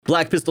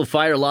Black Pistol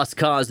Fire, Lost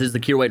Cause is the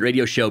Kier White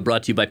radio show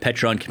brought to you by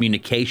Petron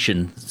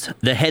Communications.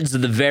 The heads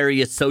of the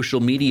various social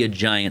media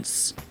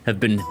giants have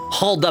been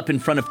hauled up in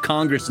front of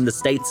Congress in the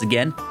States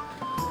again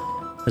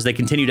as they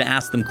continue to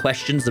ask them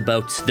questions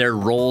about their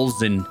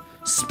roles in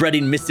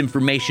spreading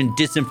misinformation,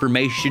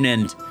 disinformation,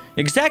 and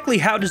exactly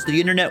how does the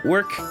internet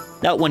work?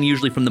 That one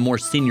usually from the more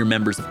senior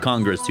members of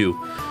Congress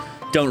who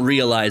don't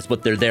realize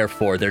what they're there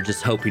for. They're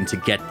just hoping to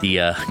get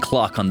the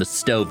clock on the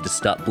stove to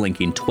stop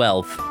blinking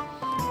 12.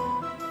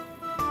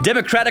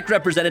 Democratic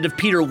Representative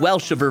Peter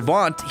Welch of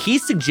Vermont, he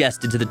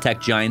suggested to the tech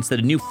giants that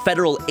a new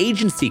federal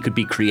agency could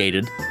be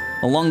created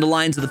along the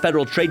lines of the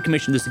Federal Trade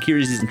Commission, the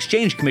Securities and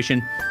Exchange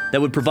Commission, that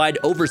would provide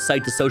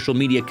oversight to social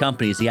media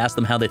companies. He asked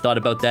them how they thought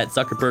about that.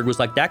 Zuckerberg was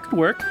like, that could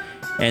work.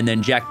 And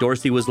then Jack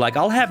Dorsey was like,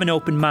 I'll have an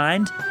open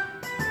mind.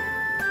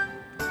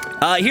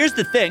 Here's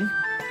the thing.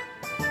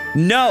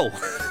 No,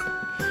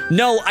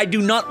 I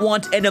do not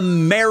want an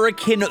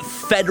American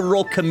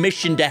federal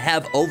commission to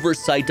have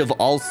oversight of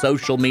all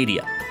social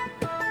media.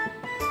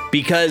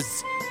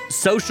 Because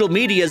social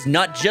media is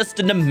not just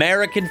an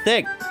American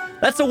thing.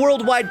 That's a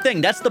worldwide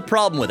thing. That's the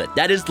problem with it.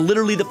 That is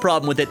literally the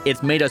problem with it.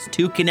 It's made us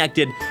too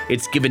connected.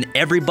 It's given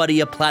everybody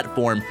a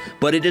platform,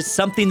 but it is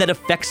something that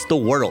affects the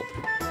world.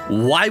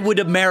 Why would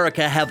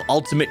America have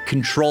ultimate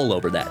control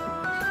over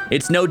that?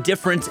 It's no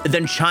different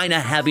than China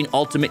having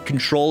ultimate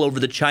control over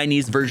the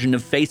Chinese version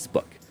of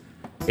Facebook.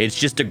 It's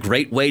just a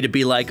great way to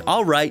be like,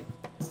 all right,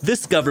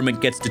 this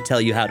government gets to tell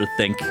you how to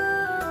think,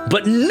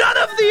 but none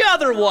of the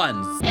other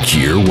ones.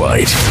 Kier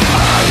White.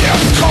 I am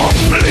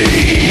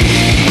complete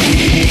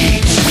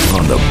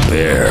on the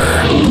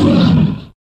Bear.